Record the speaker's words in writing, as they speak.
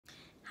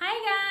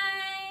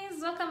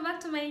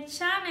my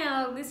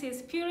channel. This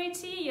is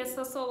Purity. You're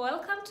so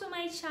welcome to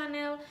my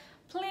channel.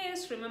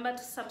 Please remember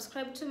to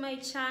subscribe to my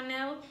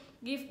channel.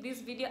 Give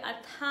this video a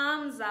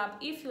thumbs up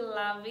if you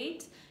love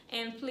it,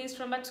 and please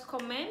remember to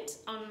comment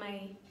on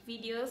my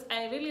videos.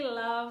 I really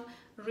love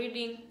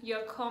reading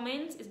your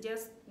comments. It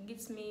just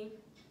gets me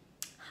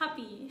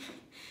happy.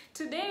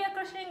 Today we are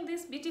crocheting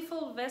this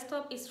beautiful vest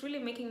top. It's really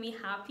making me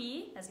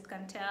happy, as you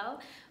can tell.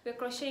 We're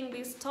crocheting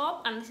this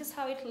top and this is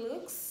how it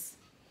looks.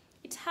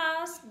 It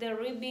has the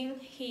ribbing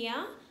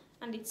here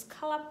and it's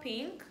color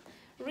pink,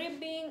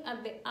 ribbing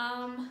at the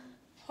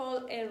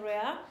armhole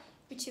area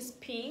which is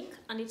pink,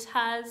 and it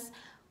has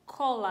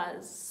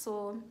collars.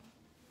 So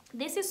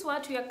this is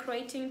what we are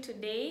creating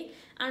today,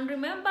 and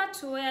remember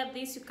to wear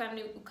this. You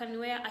can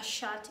wear a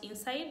shirt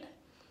inside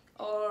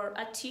or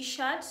a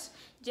t-shirt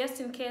just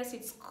in case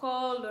it's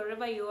cold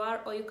wherever you are,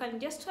 or you can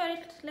just wear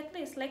it like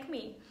this, like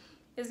me.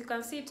 As you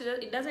can see,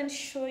 it doesn't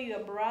show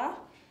your bra,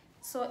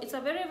 so it's a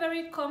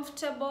very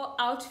comfortable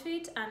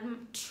outfit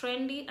and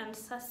trendy and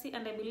sassy,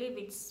 and I believe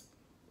it's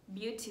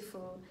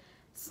beautiful.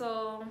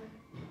 So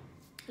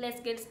let's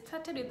get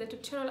started with the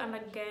tutorial, and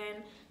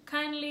again,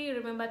 kindly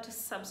remember to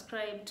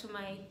subscribe to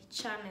my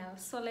channel.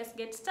 So let's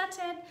get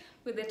started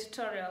with the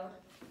tutorial.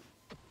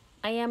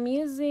 I am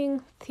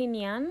using thin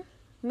yarn,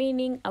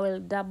 meaning I will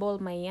double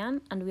my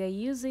yarn, and we are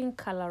using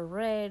color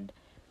red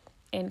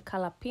and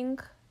color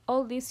pink.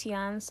 All these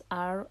yarns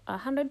are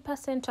 100%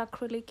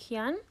 acrylic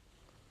yarn,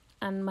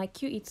 and my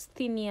cue is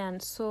thin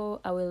yarn,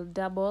 so I will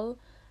double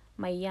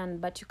my yarn,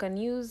 but you can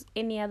use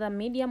any other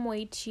medium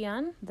weight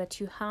yarn that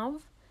you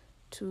have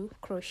to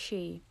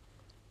crochet.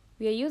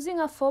 We are using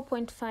a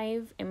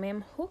 4.5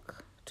 mm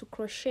hook to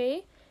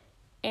crochet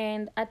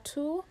and a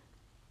 2.5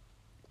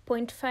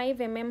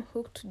 mm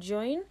hook to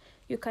join.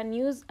 You can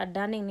use a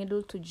darning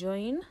needle to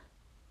join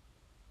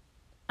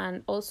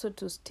and also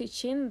to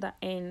stitch in the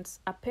ends,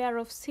 a pair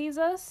of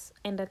scissors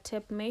and a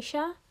tape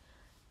measure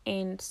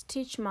and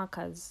stitch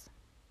markers.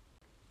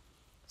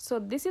 So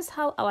this is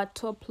how our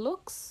top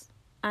looks,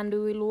 and we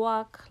will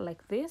work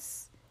like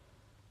this.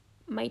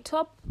 My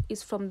top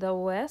is from the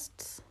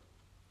waist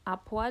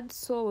upwards,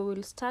 so we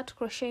will start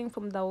crocheting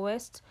from the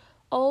waist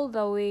all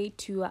the way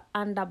to your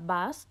under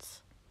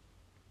bust.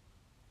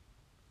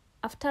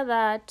 After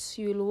that,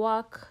 you will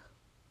work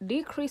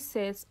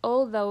decreases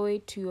all the way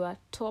to your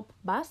top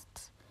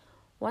bust.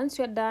 Once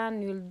you're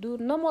done, you'll do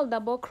normal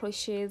double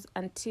crochets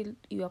until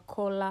your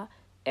collar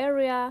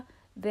area,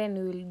 then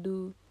you will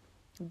do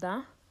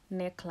the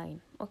neckline.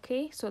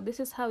 Okay, so this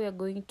is how we are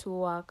going to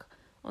work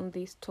on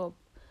this top.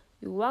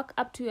 You work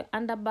up to your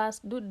under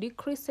bust, do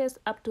decreases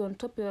up to on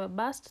top of your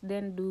bust,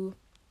 then do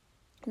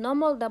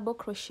normal double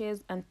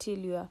crochets until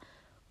your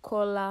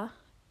collar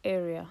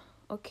area,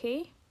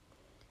 okay,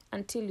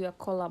 until your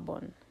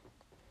collarbone.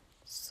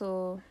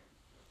 So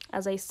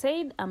as I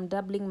said, I'm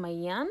doubling my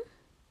yarn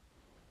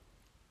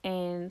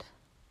and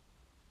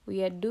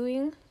we are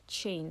doing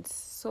chains.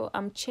 So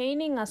I'm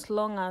chaining as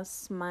long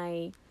as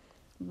my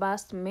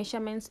bust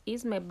measurements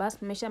is. My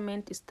bust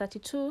measurement is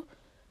 32,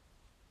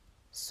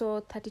 so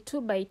 32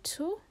 by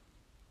 2,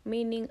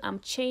 meaning I'm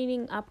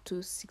chaining up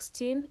to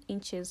 16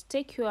 inches.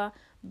 Take your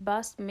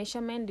bust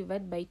measurement,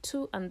 divide by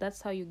 2, and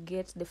that's how you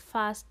get the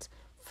first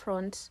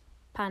front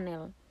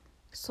panel.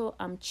 So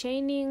I'm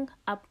chaining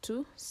up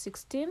to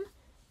 16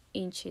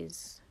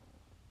 inches.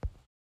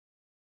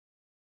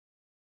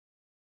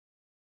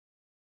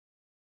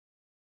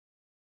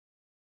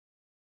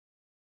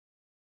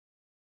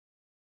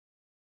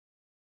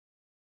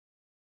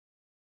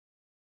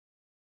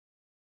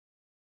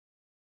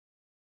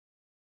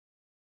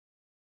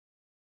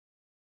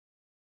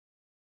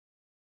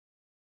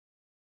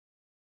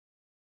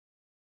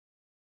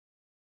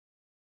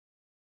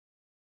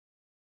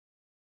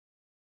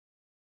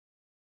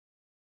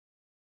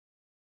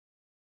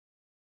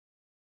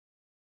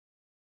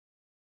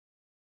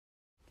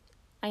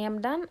 I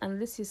am done,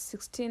 and this is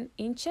 16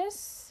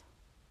 inches.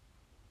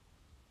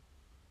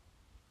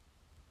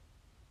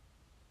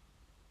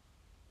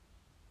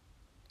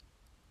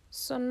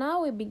 So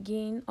now we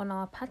begin on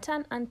our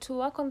pattern, and to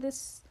work on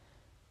this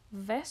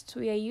vest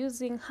we are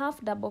using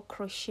half double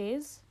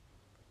crochets.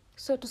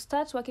 So to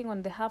start working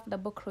on the half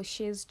double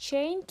crochets,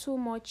 chain 2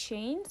 more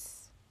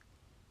chains,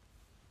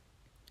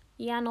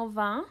 yarn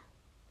over,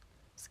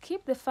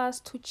 skip the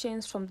first 2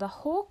 chains from the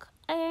hook,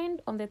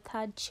 and on the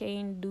third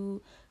chain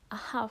do a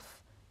half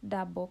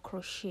double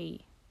crochet.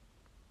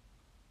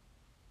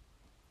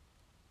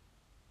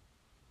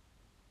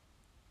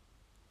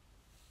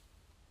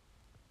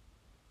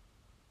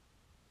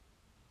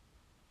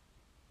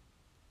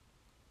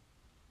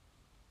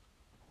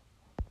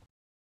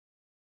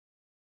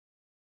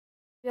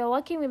 We are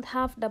working with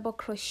half double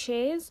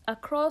crochets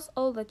across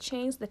all the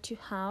chains that you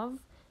have.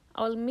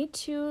 I'll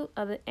meet you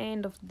at the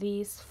end of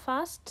this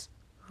first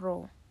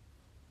row.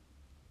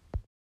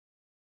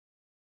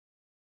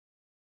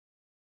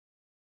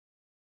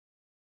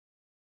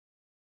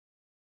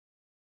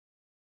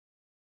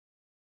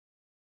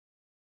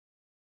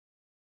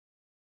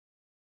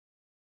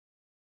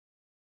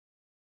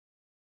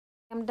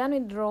 I'm done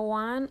with row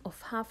 1 of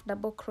half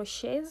double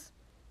crochets.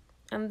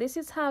 and this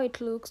is how it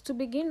looks. To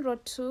begin row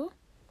 2,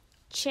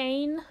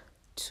 chain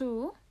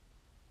 2,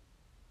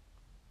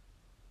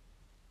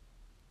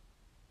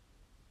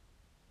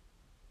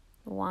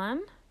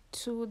 one,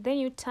 two, then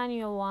you turn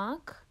your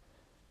work,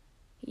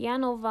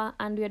 yarn over,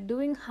 and we are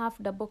doing half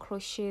double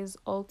crochets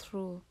all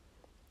through.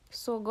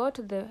 So go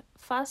to the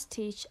first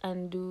stitch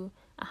and do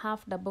a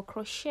half double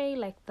crochet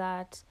like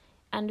that,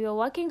 and you're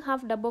working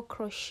half double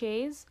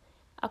crochets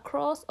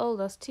across all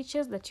the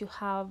stitches that you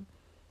have,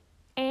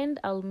 and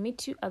I'll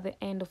meet you at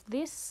the end of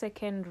this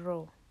second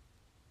row.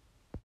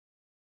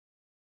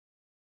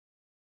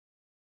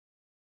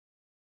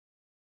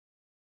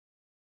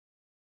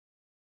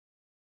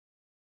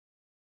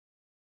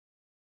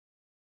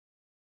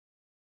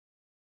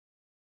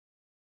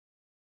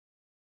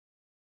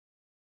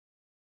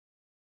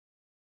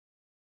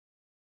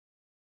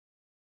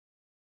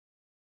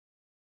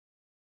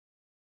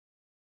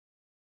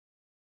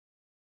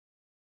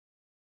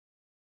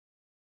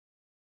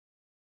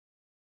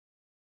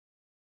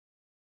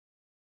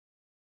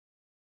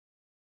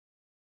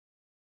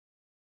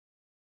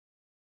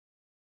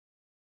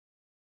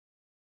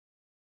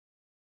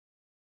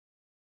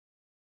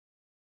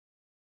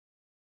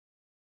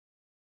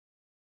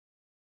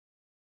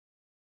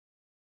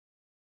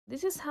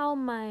 This is how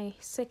my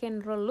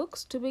second row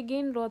looks. To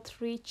begin row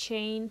 3,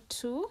 chain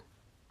 2,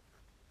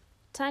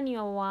 turn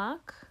your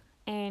work,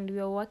 and we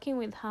are working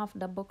with half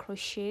double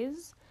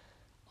crochets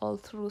all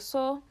through.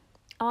 So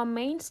our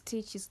main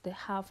stitch is the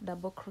half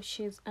double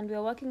crochets, and we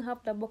are working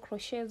half double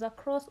crochets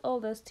across all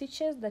the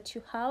stitches that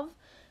you have,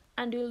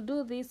 and you'll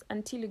do this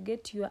until you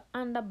get to your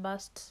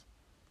underbust.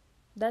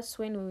 That's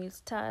when we will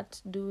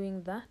start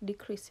doing the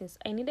decreases.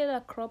 I needed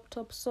a crop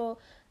top, so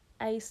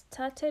I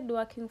started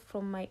working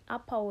from my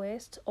upper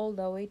waist all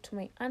the way to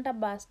my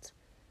underbust.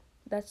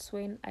 That's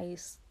when I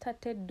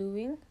started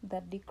doing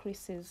the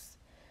decreases.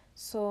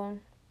 So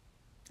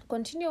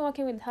continue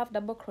working with half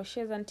double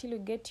crochets until you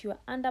get your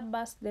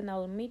underbust, then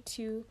I'll meet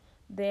you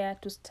there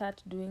to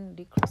start doing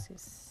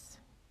decreases.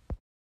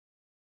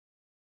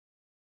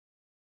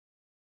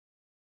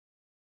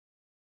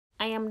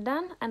 I am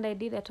done, and I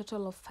did a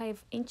total of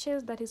 5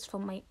 inches. That is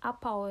from my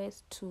upper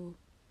waist to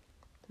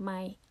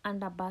my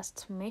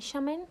underbust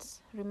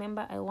measurements.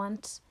 Remember, I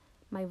want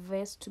my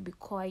vest to be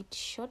quite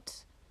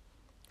short,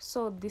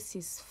 so this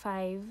is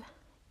 5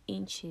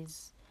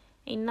 inches.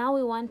 And now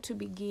we want to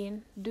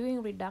begin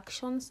doing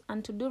reductions,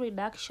 and to do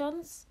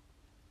reductions,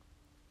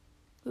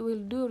 we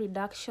will do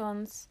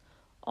reductions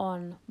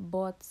on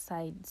both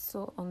sides,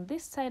 so on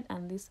this side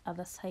and this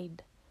other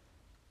side.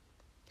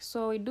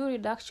 So we do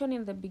reduction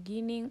in the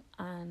beginning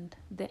and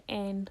the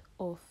end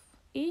of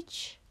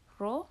each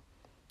row,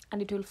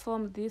 and it will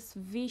form this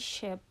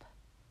V-shape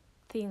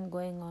thing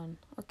going on.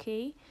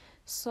 Okay,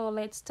 so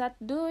let's start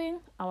doing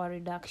our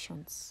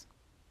reductions.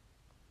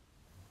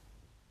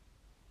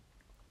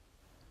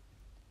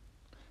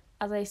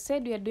 As I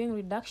said, we are doing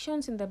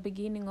reductions in the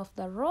beginning of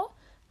the row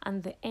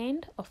and the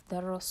end of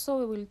the row. So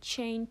we will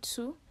chain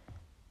 2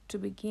 to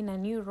begin a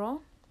new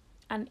row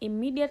and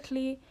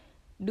immediately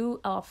do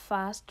our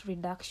first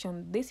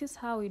reduction. This is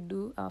how we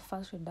do our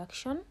first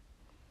reduction.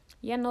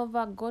 Yarn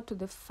over, go to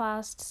the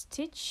first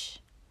stitch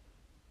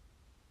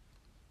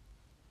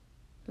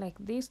like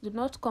this. Do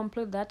not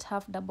complete that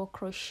half double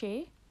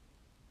crochet.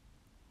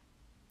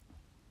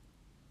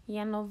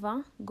 Yarn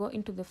over, go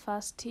into the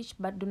first stitch,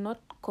 but do not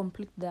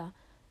complete the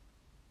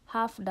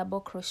half double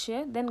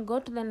crochet. Then go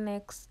to the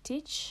next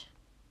stitch.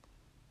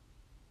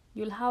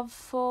 You'll have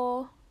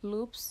 4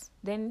 loops,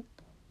 then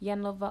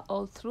yarn over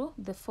all through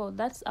the 4.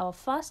 That's our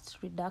first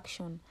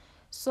reduction.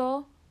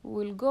 So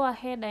we'll go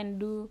ahead and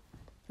do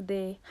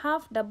the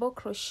half double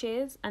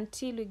crochets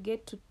until we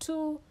get to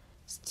 2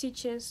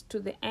 stitches to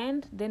the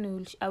end.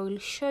 Then I will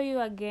show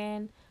you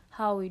again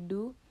how we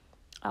do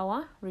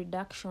our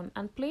reduction.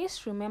 And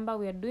please remember,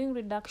 we are doing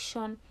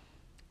reduction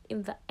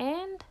in the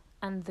end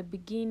and the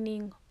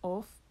beginning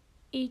of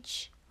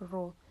each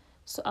row.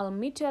 So I'll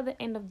meet you at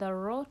the end of the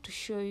row to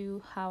show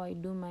you how I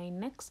do my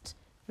next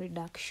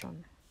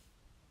reduction.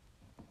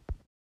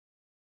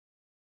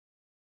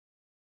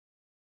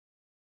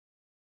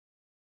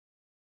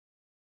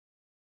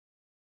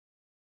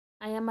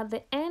 I am at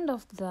the end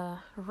of the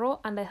row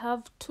and I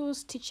have 2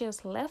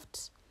 stitches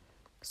left.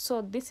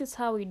 So this is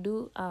how we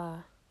do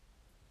our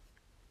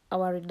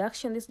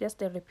reduction. This is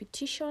just a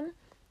repetition.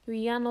 You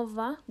yarn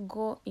over,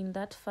 go in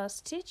that first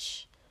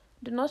stitch.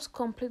 Do not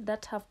complete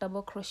that half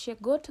double crochet.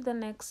 Go to the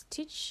next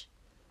stitch,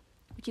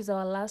 which is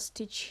our last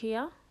stitch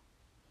here.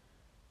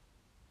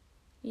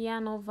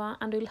 Yarn over,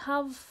 and we'll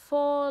have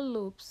 4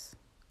 loops.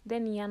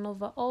 Then yarn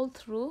over all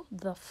through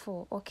the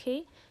 4.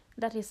 Okay,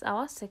 that is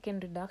our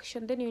second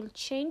reduction. Then you'll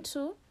chain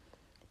 2,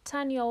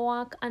 turn your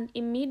work, and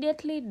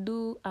immediately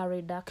do a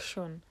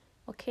reduction.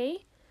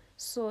 Okay,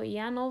 so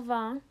yarn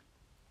over,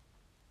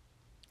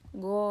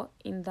 go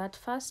in that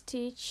first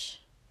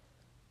stitch,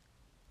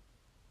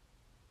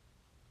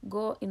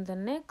 go in the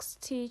next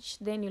stitch,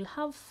 then you'll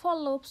have 4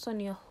 loops on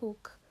your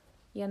hook,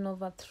 yarn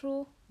over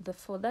through the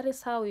 4. That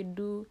is how we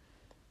do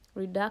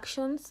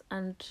reductions,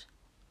 and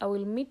I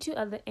will meet you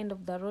at the end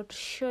of the row to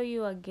show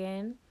you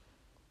again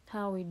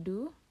how we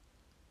do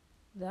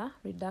the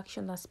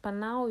reduction. As per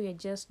now, we are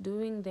just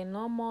doing the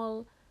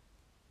normal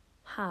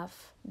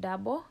half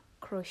double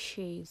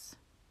crochets.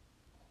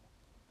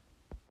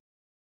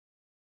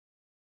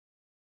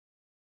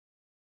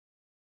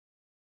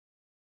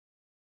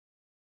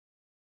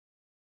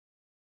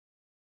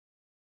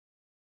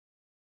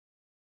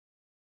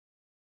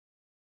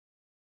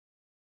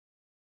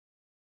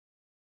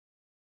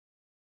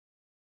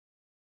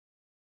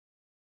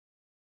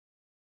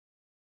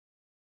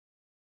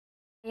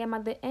 I am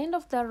at the end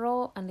of the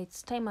row and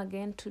it's time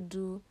again to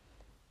do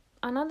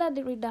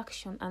another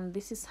reduction, and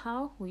this is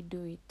how we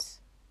do it.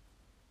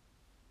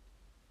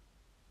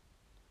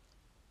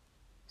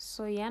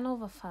 So yarn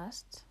over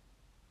first,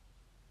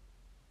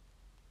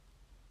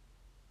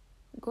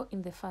 go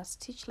in the first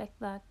stitch like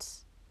that,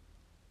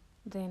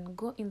 then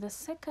go in the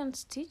second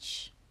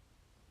stitch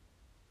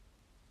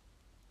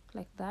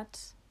like that,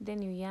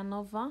 then you yarn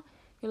over.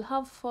 You'll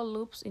have 4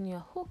 loops in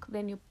your hook,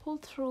 then you pull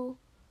through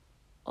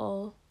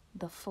all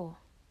the 4,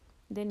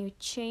 then you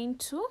chain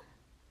 2,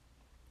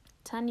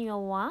 turn your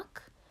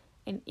work,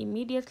 and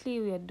immediately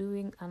we are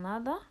doing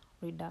another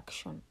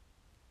reduction.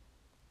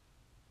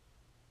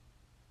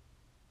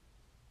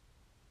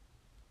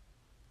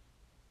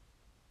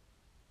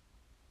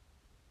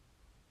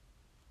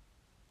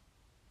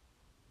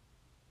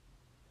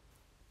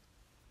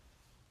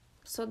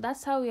 So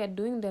that's how we are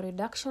doing the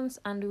reductions,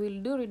 and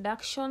we'll do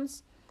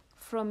reductions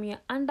from your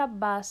under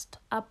bust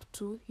up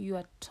to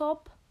your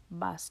top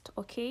bust,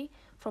 okay?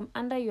 From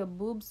under your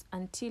boobs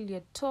until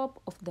your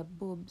top of the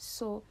boobs.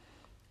 So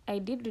I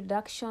did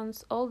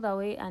reductions all the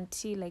way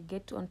until I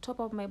get to on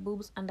top of my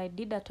boobs, and I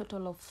did a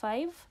total of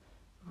 5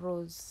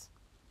 rows.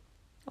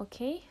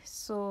 Okay,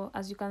 so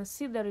as you can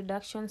see, the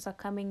reductions are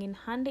coming in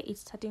handy.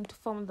 It's starting to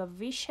form the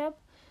V shape.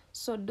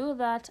 So do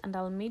that, and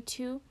I'll meet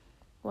you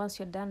once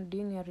you're done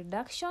doing your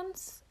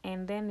reductions,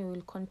 and then we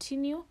will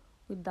continue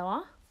with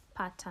our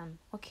pattern.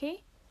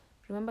 Okay,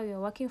 remember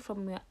you're working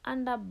from your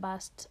under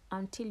bust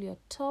until your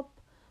top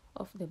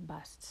of the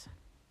bust.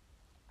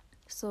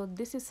 So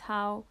this is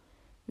how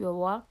your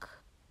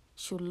work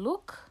should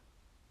look,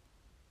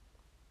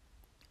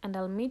 and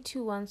I'll meet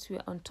you once we're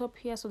on top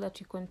here so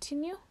that we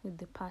continue with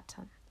the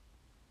pattern.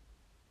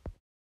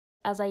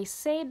 As I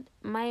said,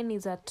 mine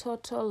is a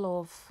total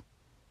of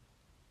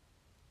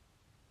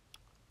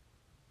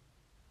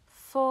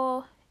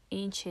 4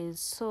 inches.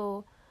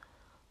 So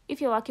if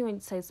you're working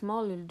with size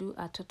small, you'll do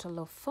a total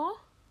of 4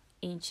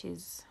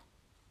 inches.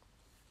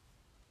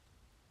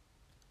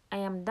 I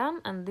am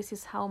done, and this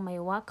is how my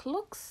work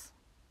looks.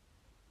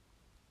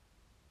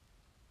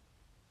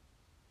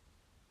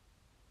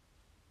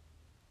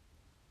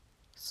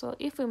 So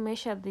if we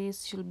measure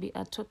this, should be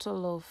a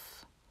total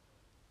of,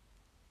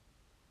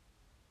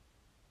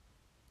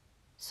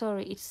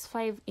 sorry, it's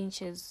 5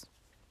 inches.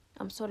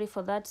 I'm sorry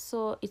for that.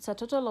 So it's a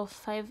total of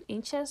 5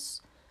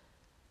 inches.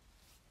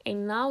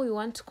 And now we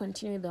want to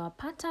continue with our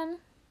pattern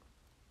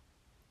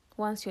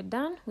once you're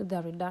done with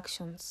the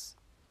reductions.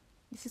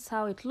 This is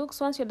how it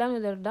looks. Once you're done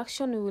with the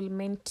reduction, we will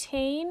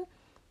maintain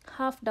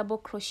half double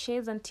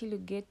crochets until you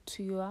get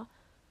to your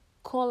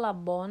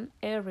collarbone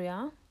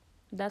area.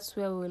 That's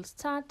where we will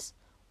start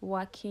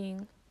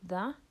working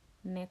the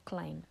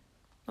neckline.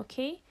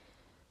 Okay,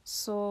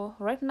 so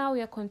right now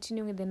we are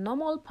continuing with the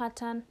normal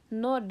pattern,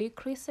 no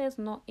decreases,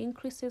 no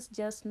increases,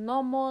 just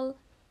normal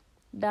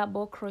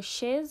double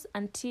crochets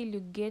until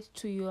you get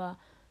to your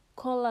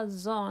collar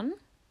zone.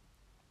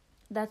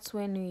 That's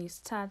when we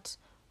start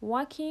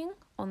working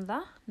on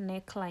the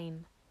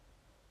neckline.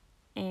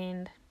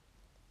 And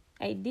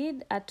I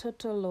did a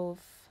total of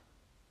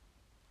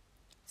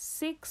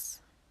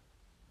 6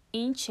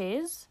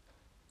 inches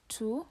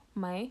to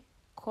my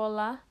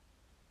collar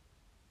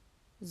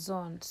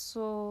zone.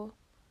 So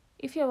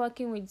if you're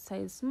working with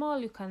size small,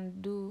 you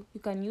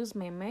can use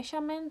my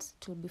measurements,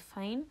 it will be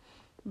fine.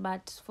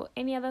 But for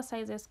any other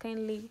sizes,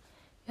 kindly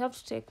you have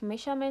to take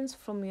measurements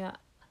from your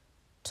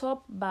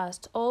top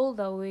bust all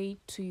the way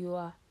to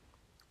your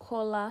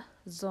collar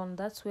zone.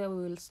 That's where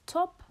we will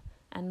stop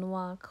and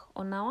work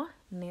on our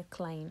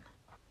neckline.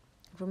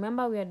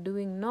 Remember, we are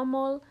doing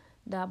normal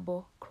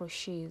double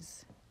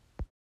crochets.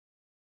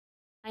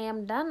 I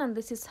am done, and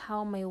this is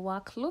how my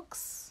work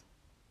looks.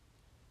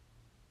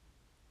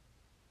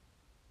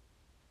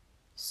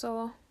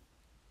 So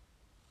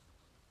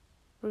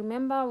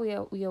remember,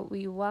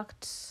 we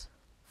worked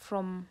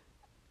from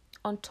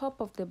on top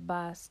of the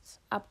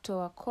bust up to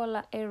our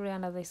collar area,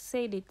 and as I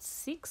said, it's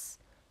 6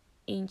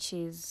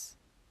 inches.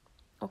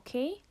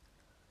 Okay,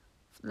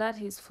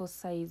 that is for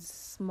size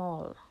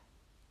small.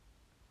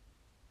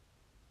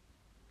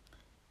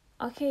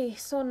 Okay,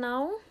 so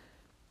now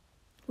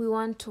we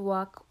want to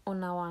work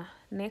on our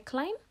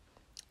neckline,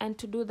 and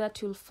to do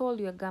that, you'll fold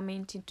your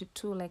garment into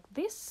 2 like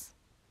this.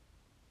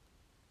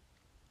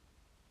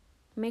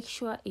 Make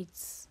sure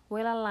it's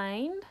well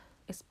aligned,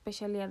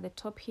 especially at the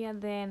top here,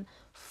 then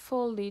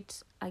fold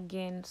it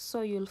again.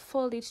 So you'll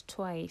fold it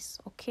twice,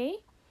 okay?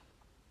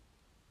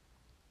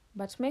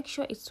 But make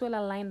sure it's well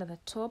aligned at the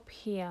top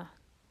here.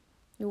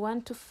 we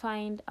want to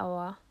find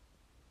our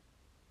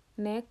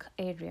neck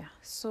area.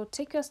 So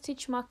take your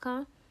stitch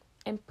marker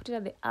and put it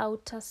at the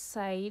outer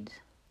side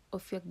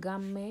of your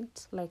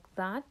garment like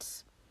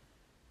that.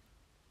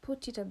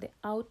 Put it at the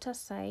outer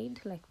side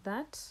like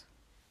that.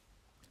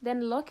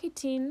 Then lock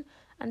it in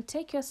and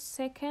take your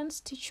second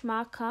stitch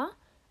marker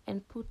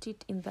and put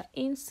it in the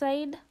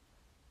inside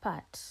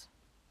part.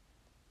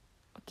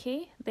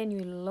 Okay, then you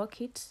will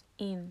lock it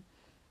in.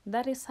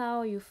 That is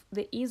how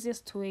the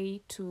easiest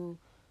way to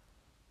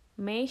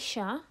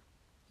measure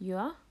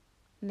your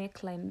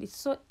neckline. It's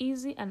so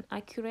easy and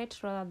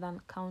accurate rather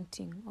than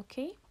counting.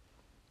 Okay,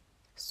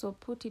 so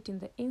put it in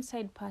the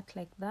inside part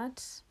like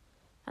that,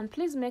 and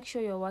please make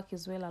sure your work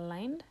is well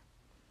aligned.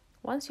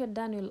 Once you're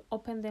done, you'll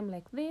open them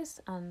like this,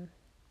 and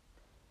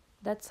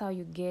that's how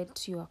you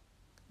get your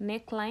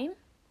neckline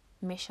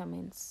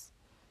measurements.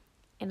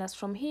 And as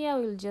from here,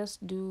 we'll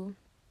just do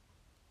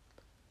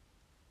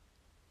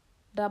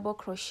double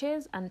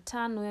crochets and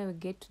turn where we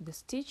get to the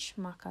stitch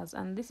markers.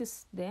 And this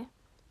is the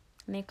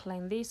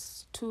neckline,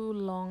 these two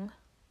long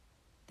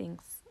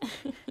things.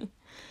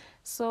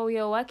 So we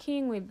are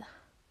working with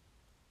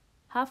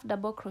half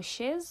double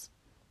crochets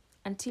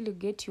until you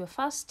get your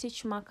first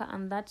stitch marker,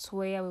 and that's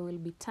where we will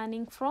be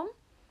turning from.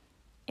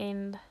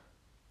 And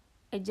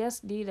I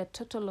just did a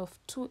total of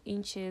 2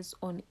 inches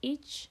on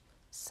each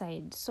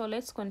side. So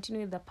let's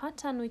continue with the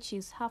pattern, which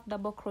is half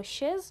double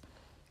crochets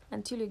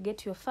until you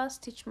get your first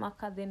stitch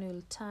marker. Then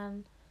you'll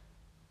turn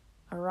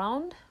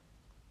around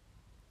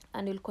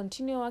and you'll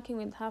continue working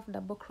with half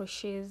double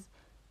crochets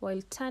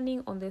while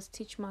turning on the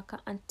stitch marker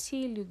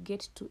until you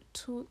get to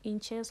 2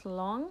 inches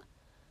long.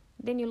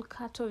 Then you'll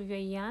cut off your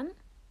yarn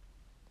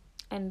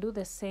and do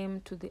the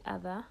same to the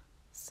other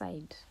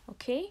side.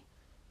 Okay,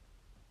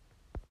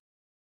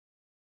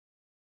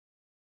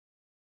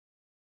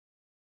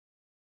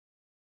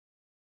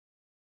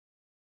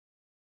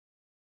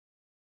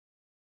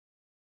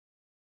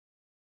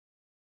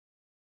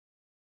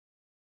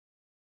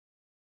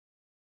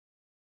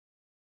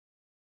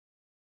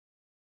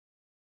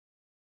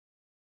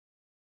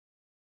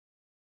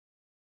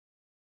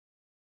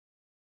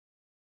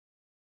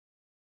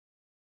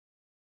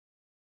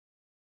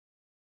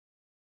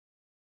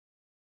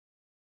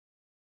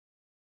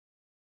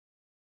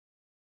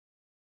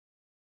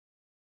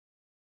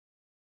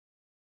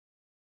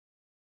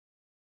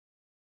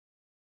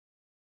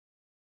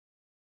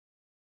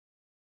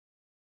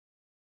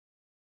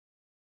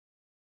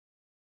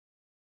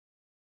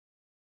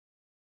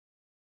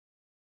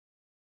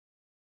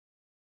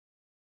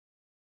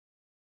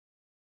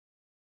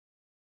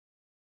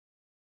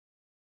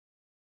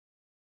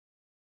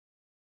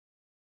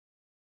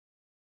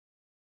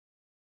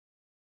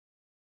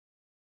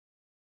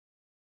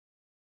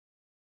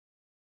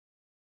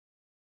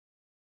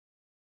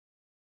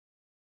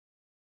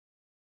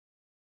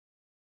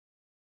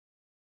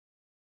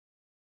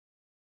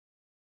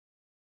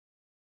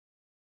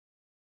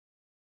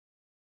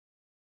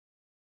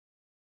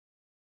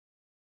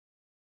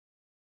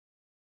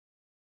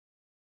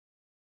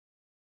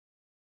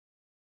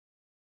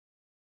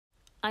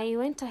 I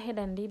went ahead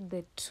and did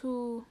the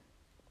 2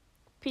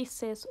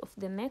 pieces of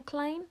the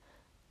neckline,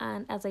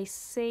 and as I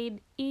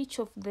said, each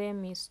of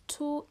them is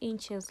 2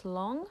 inches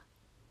long.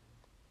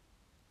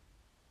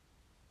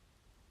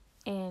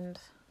 And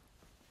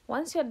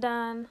once you're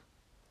done,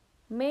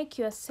 make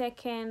your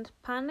second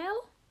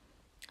panel,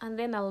 and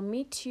then I'll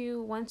meet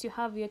you once you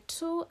have your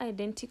 2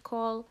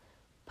 identical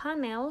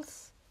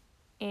panels,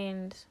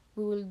 and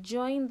we will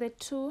join the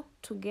 2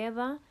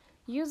 together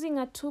using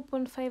a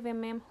 2.5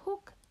 mm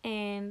hook,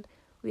 and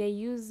we are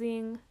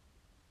using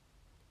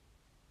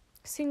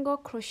single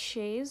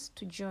crochets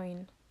to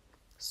join.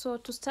 So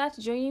to start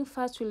joining,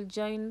 first we'll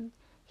join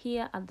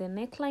here at the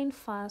neckline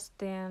first,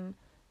 then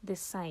the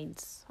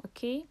sides.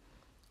 Okay,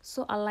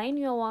 so align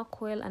your work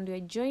well, and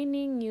we're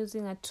joining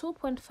using a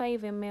 2.5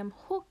 mm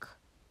hook,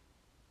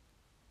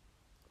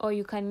 or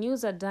you can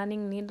use a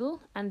darning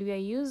needle, and we are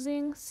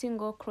using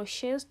single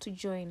crochets to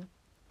join.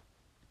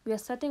 We are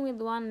starting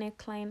with one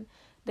neckline,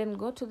 then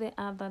go to the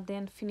other,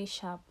 then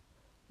finish up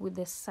with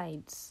the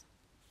sides.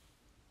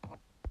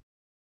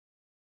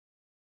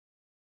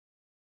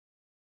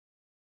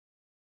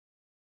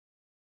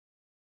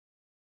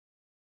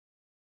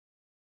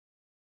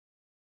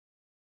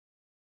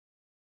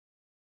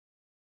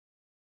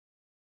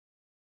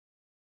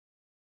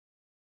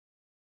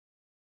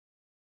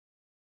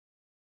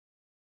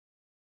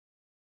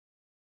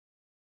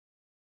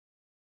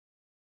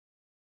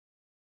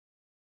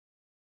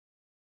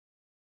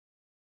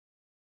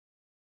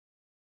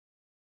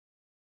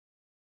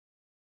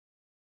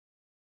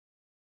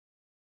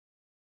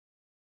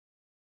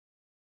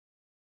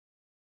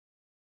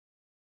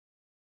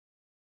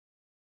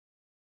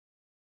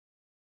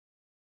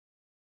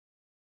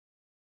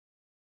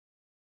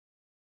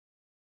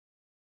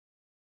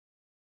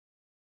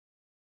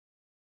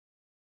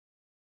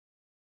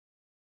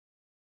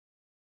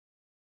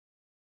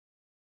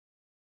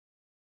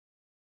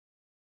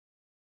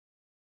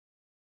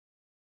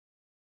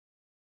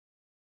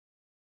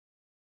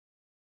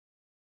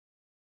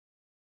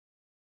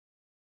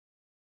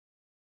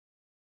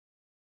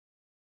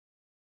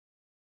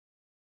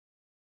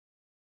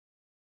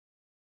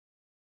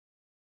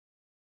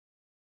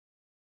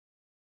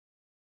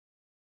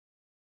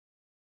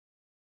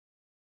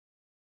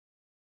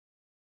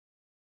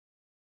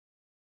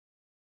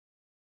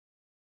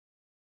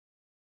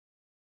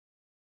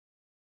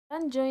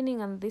 Done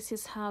joining, and this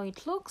is how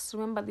it looks.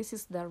 Remember, this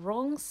is the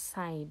wrong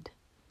side.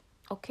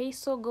 Okay,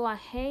 so go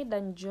ahead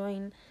and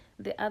join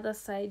the other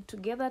side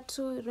together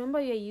too.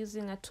 Remember, you're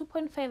using a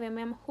 2.5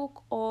 mm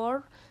hook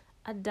or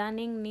a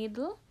darning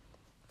needle.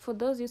 For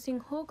those using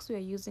hooks, we are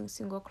using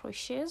single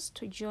crochets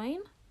to join.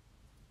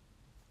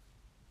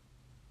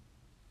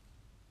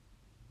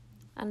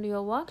 And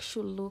your work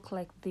should look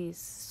like this.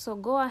 So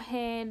go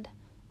ahead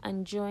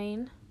and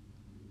join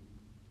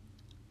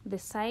the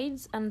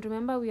sides, and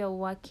remember we are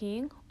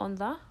working on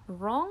the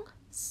wrong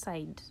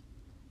side.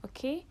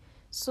 Okay,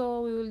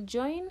 so we will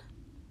join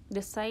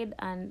the side,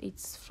 and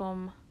it's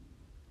from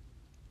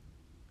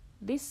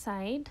this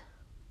side,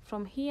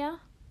 from here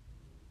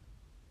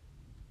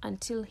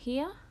until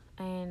here,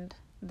 and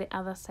the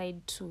other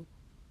side too,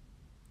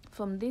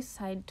 from this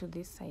side to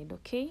this side.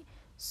 Okay,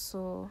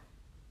 so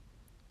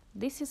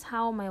this is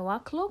how my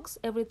work looks.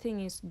 Everything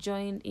is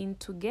joined in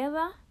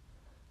together,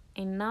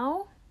 and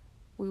now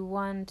we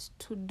want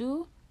to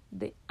do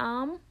the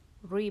arm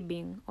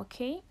ribbing.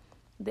 Okay,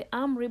 the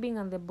arm ribbing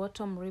and the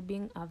bottom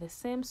ribbing are the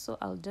same, so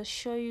I'll just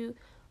show you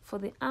for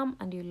the arm,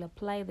 and you'll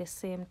apply the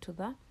same to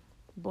the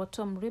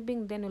bottom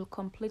ribbing. Then we'll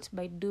complete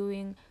by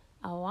doing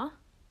our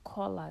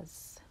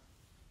collars.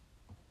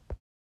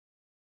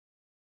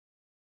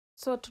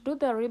 So to do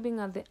the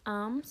ribbing at the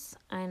arms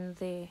and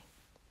the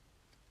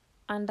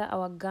under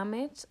our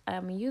garment,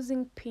 I'm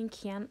using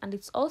pink yarn, and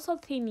it's also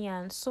thin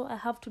yarn, so I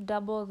have to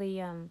double the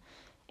yarn.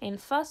 And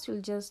first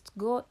you'll just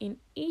go in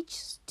each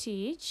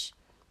stitch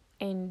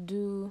and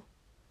do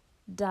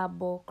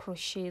double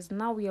crochets.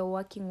 Now we are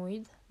working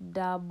with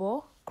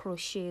double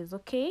crochets.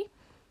 Okay,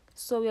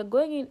 so we are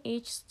going in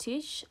each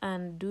stitch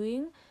and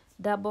doing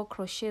double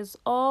crochets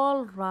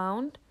all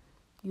round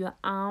your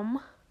arm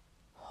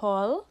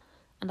hole,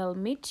 and I'll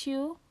meet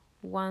you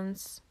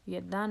once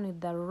you're done with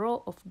the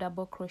row of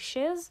double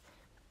crochets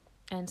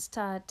and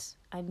start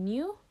a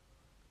new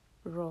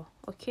row.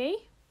 Okay,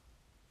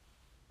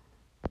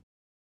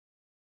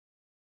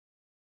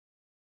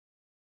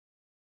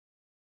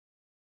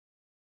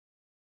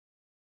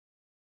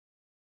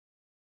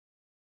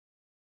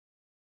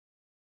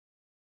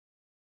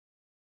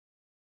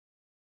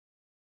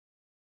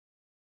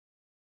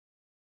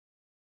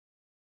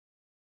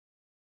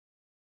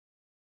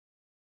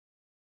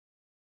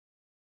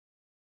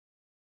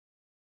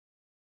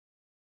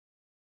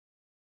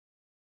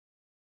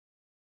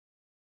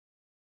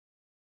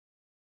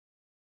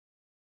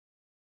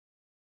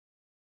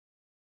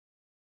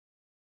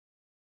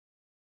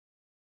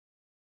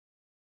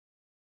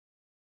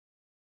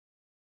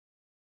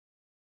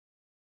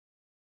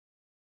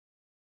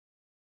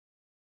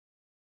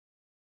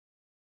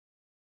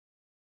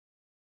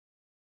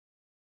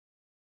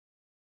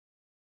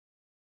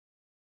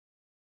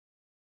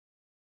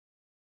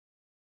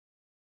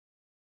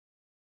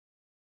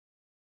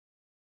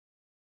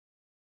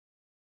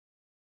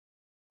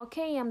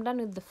 okay, I'm done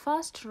with the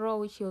first row,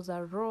 which was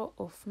a row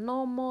of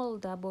normal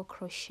double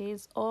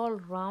crochets all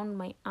around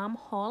my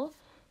armhole,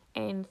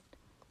 and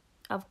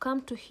I've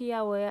come to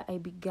here where I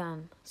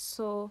began.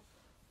 So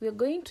we're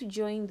going to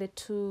join the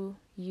two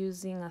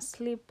using a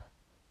slip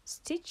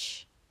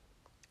stitch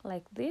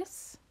like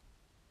this,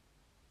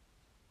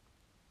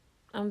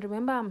 and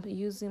remember I'm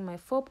using my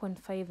 4.5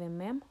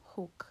 mm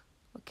hook.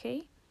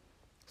 Okay,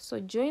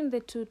 so join the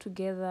two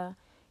together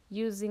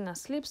using a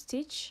slip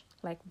stitch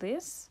like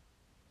this.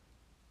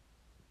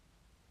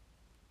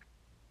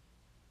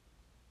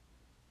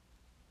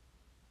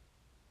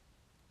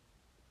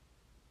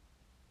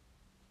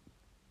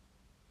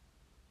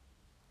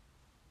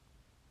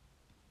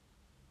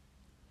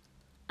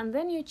 And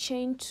then you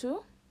chain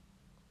two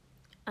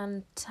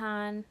and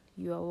turn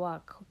your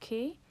work.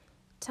 Okay,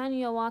 turn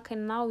your work,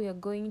 and now we are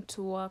going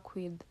to work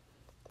with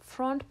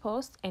front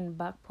post and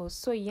back post.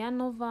 So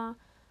yarn over,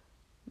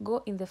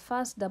 go in the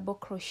first double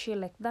crochet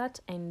like that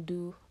and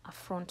do a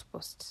front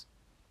post.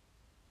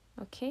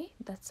 Okay,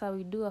 that's how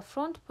we do a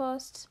front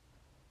post.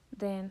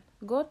 Then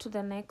go to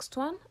the next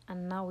one,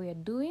 and now we are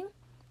doing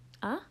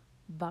a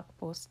back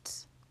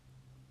post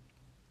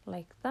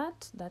like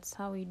that. That's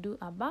how we do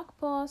a back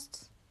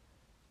post.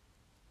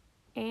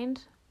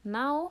 And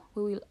now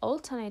we will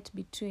alternate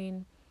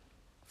between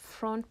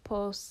front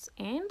posts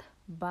and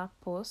back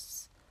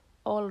posts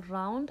all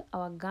round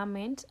our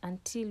garment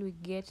until we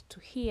get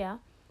to here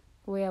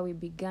where we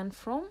began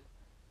from,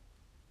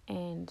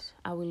 and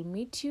I will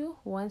meet you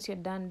once you're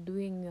done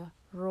doing your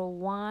row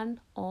 1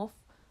 of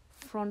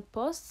front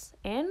posts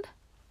and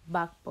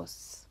back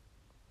posts.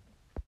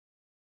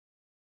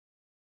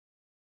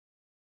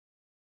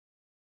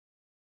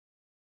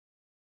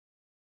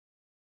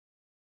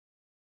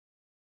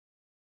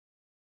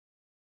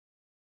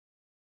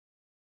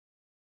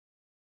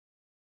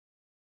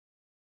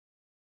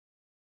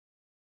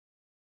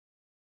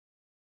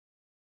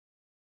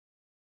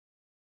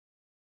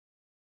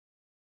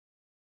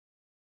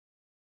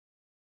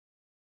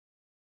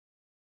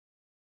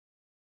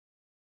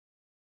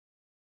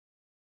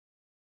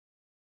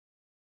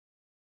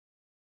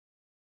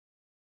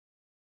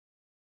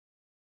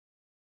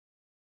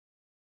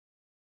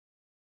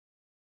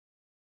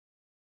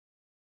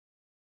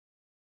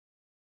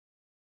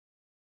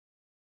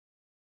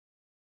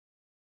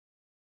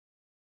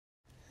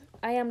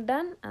 I am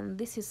done, and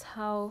this is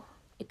how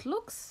it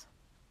looks.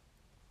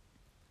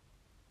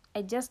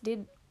 I just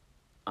did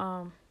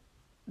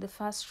the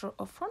first row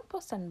of front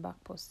post and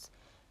back post.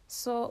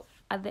 So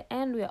at the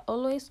end, we are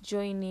always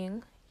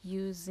joining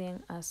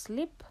using a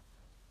slip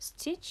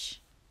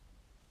stitch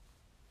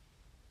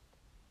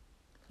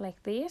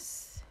like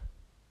this.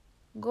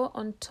 Go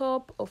on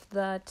top of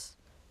that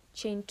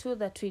chain 2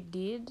 that we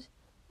did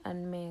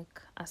and make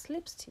a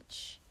slip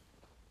stitch.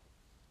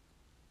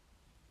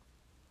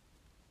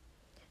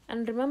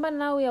 And remember,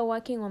 now we are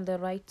working on the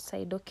right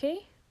side,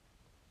 okay?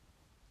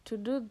 To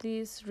do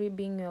this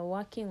ribbing, we are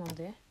working on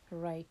the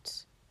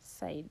right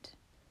side.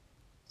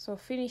 So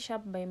finish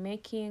up by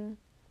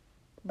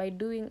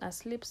doing a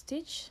slip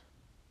stitch,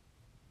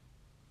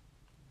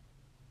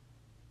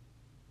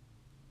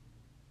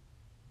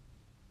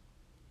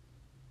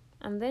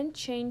 and then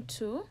chain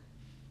 2,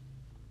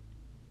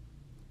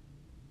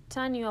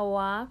 turn your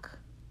work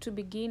to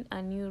begin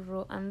a new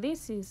row, and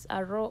this is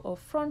a row of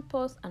front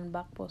post and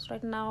back post.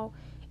 Right now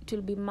it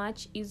will be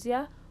much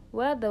easier.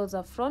 Where there was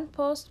a front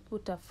post,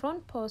 put a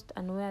front post,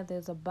 and where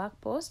there's a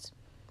back post,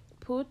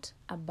 put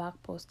a back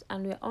post.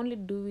 And we're only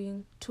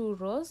doing 2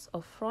 rows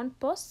of front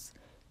posts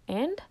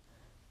and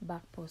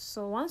back posts.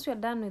 So once you're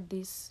done with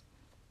this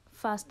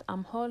first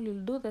armhole,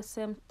 you'll do the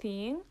same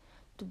thing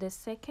to the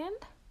second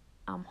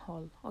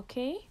armhole,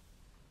 okay?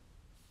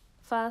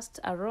 First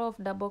a row of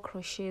double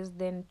crochets,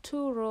 then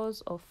 2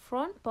 rows of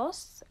front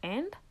posts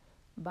and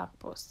back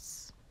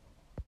posts.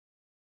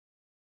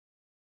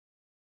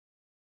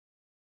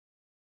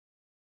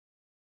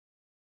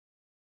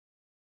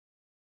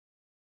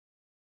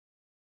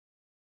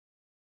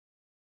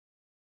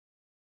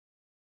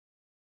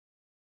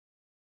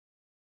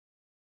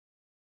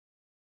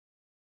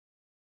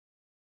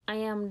 I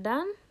am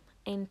done,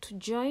 and to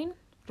join,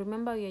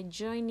 remember we are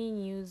joining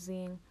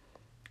using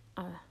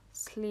a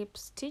slip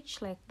stitch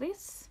like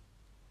this.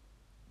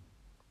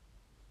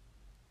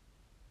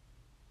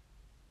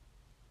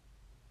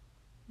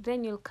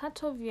 Then you'll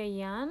cut off your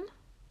yarn,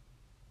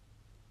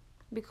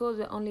 because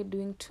we're only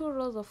doing 2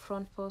 rows of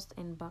front post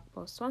and back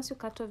post. Once you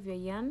cut off your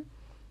yarn,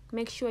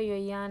 make sure your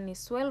yarn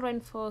is well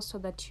reinforced so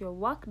that your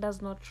work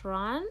does not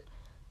run.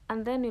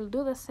 And then you'll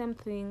do the same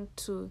thing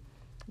to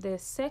the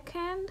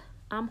second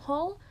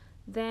armhole.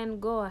 Then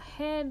go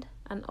ahead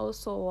and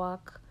also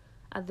work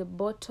at the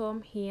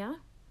bottom here.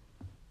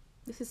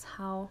 This is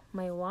how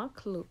my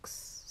work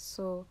looks.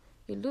 So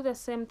you'll do the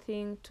same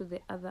thing to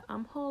the other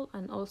armhole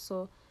and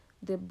also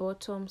the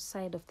bottom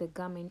side of the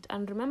garment.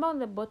 And remember, on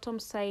the bottom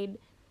side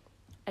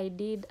I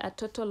did a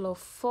total of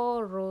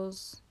 4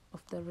 rows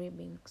of the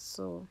ribbing,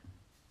 so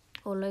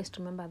always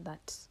remember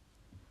that.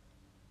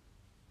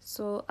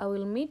 So I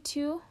will meet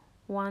you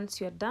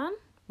once you're done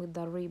with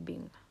the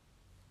ribbing.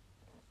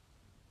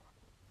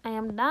 I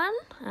am done,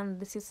 and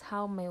this is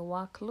how my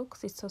work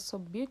looks. It's also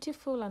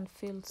beautiful and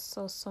feels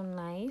so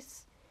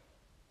nice.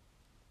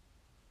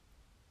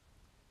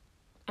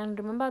 And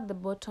remember, at the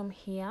bottom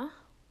here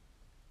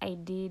I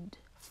did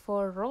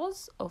 4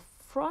 rows of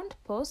front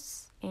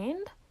posts and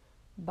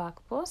back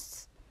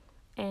posts,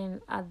 and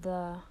at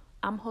the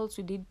armholes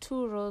we did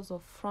 2 rows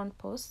of front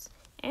posts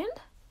and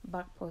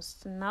back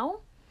posts. Now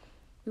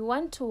we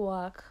want to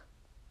work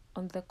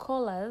on the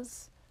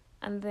collars,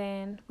 and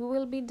then we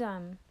will be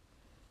done.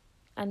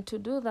 And to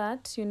do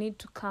that, you need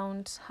to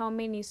count how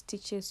many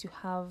stitches you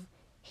have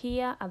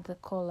here at the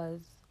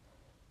collars.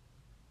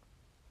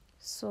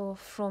 So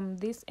from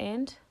this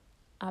end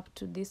up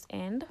to this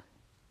end,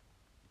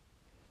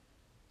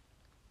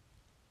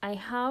 I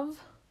have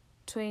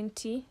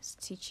 20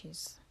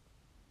 stitches.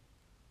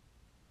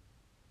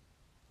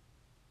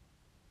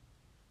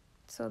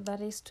 So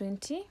that is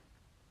 20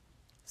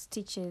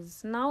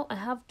 stitches. Now I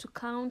have to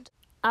count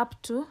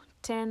up to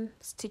 10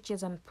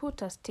 stitches and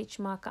put a stitch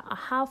marker. A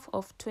half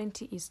of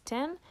 20 is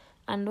 10,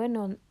 and when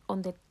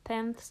on the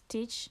 10th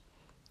stitch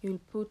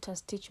you'll put a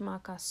stitch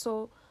marker.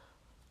 So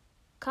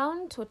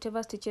count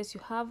whatever stitches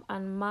you have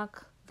and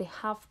mark the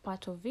half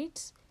part of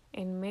it,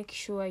 and make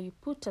sure you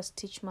put a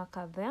stitch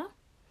marker there.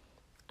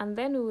 And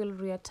then we will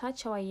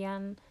reattach our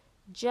yarn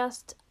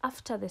just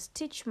after the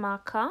stitch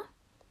marker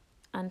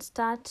and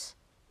start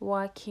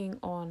working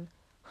on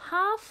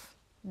half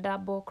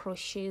double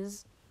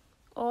crochets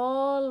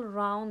all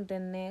around the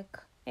neck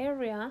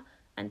area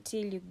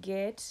until you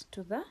get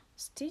to the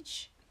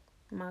stitch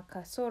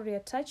marker. So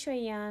reattach your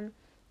yarn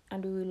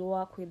and we will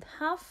work with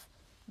half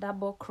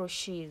double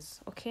crochets,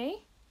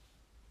 okay?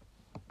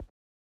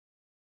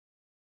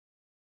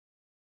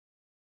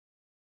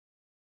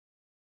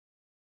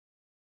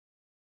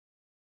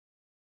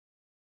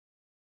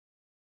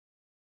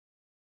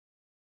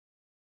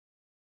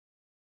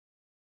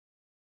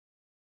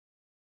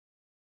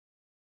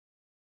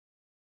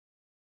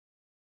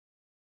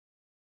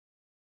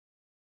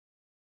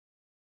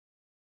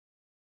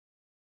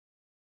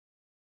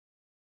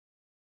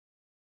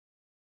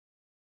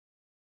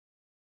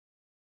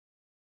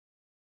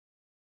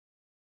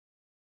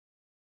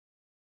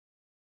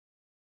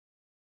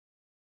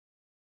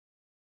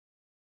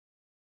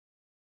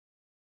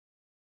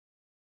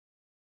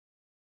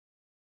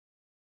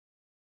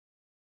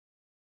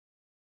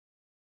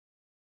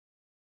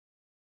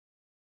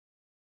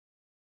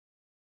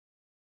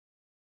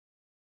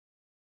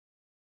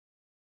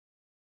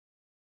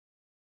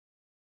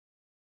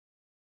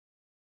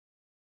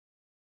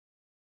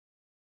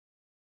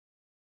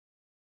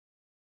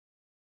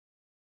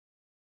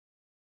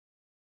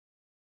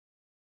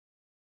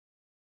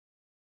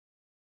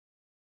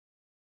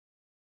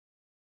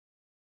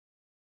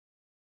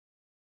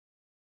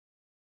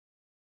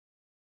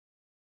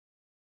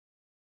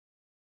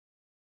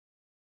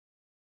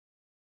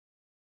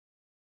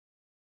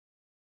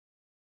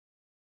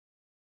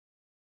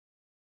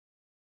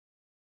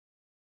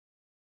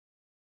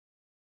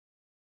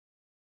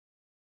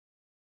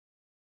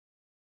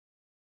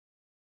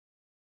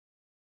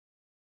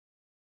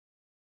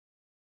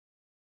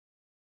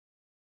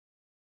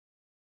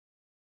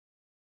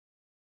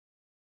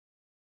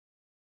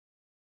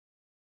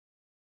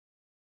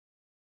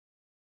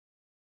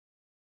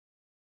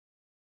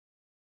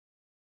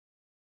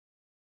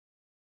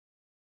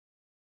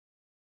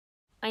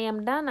 I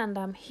am done and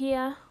I'm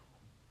here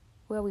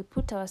where we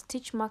put our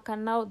stitch marker.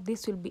 Now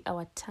this will be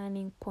our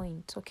turning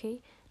point.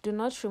 Okay, do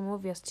not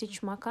remove your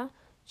stitch marker,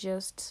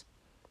 just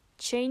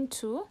chain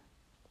 2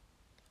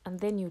 and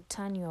then you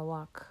turn your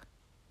work.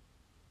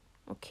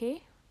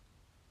 Okay,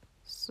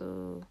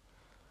 so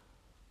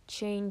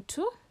chain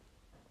 2.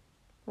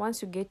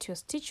 Once you get your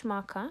stitch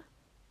marker,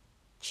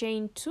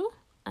 chain 2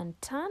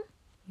 and turn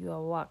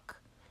your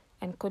work,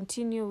 and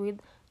continue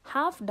with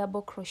half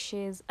double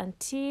crochets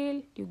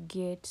until you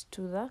get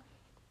to the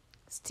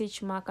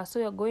stitch marker. So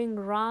you're going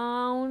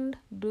round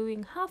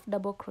doing half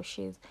double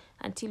crochets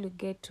until you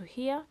get to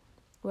here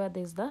where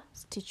there's the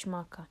stitch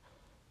marker.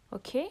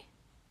 Okay,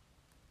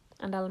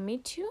 and I'll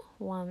meet you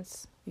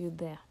once you're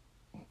there.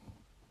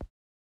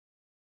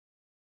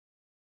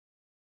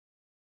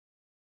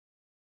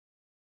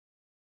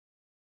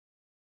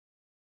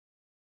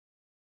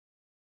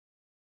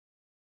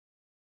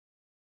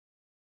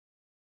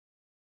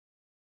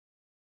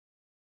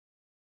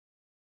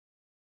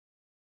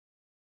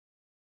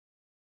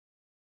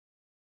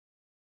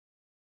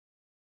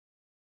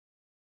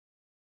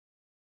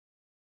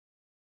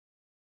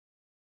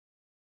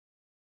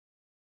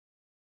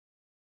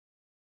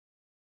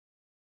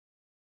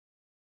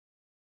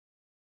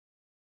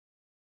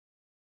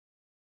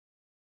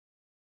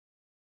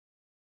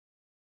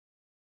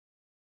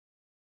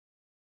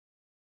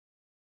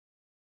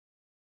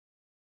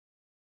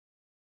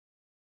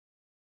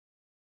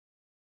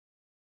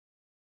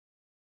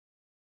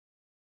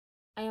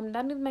 I am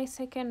done with my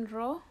second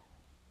row.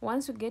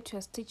 Once you get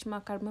your stitch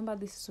marker, remember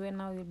this is where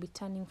now you'll be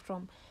turning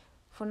from.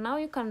 For now,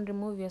 you can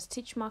remove your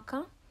stitch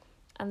marker,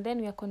 and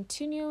then we are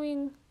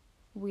continuing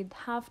with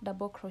half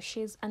double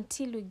crochets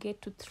until we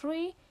get to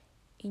 3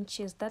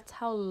 inches. That's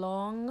how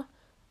long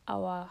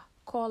our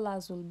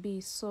collars will be.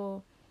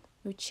 So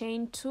you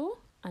chain 2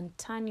 and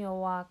turn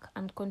your work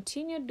and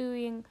continue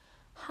doing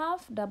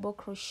half double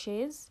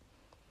crochets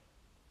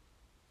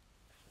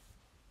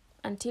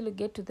until you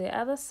get to the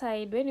other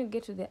side. When you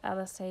get to the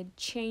other side,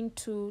 chain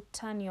 2,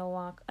 turn your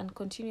work and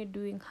continue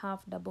doing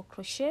half double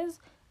crochets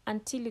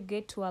until you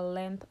get to a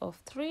length of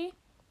 3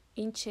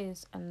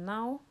 inches, and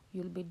now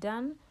you'll be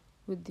done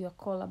with your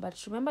collar.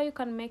 But remember, you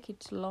can make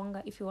it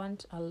longer if you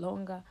want a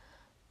longer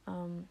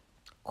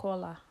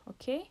collar.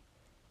 Okay,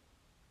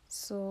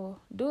 so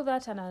do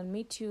that and I'll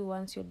meet you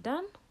once you're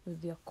done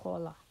with your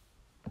collar.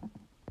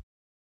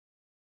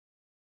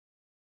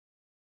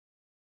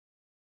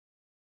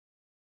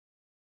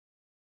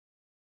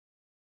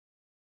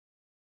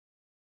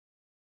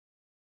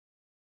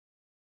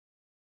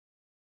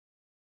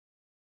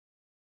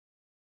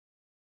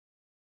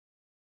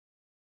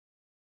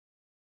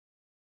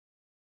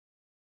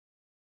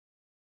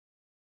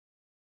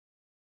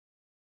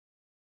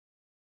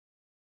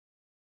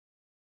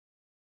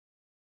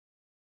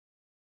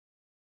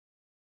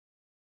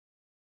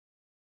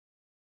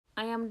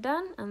 I am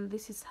done, and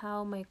this is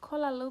how my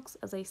collar looks.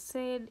 As I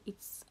said,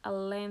 it's a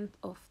length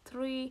of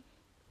 3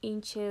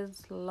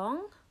 inches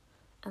long,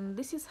 and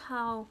this is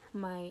how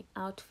my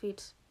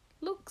outfit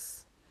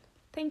looks.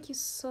 Thank you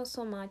so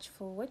much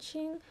for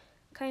watching.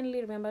 Kindly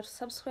remember to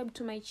subscribe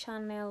to my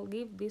channel,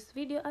 give this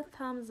video a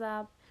thumbs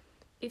up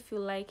if you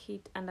like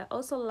it, and I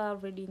also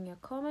love reading your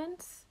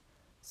comments.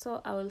 So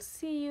I will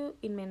see you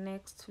in my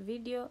next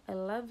video. I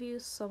love you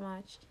so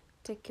much.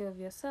 Take care of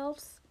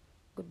yourselves.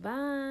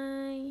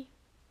 Goodbye.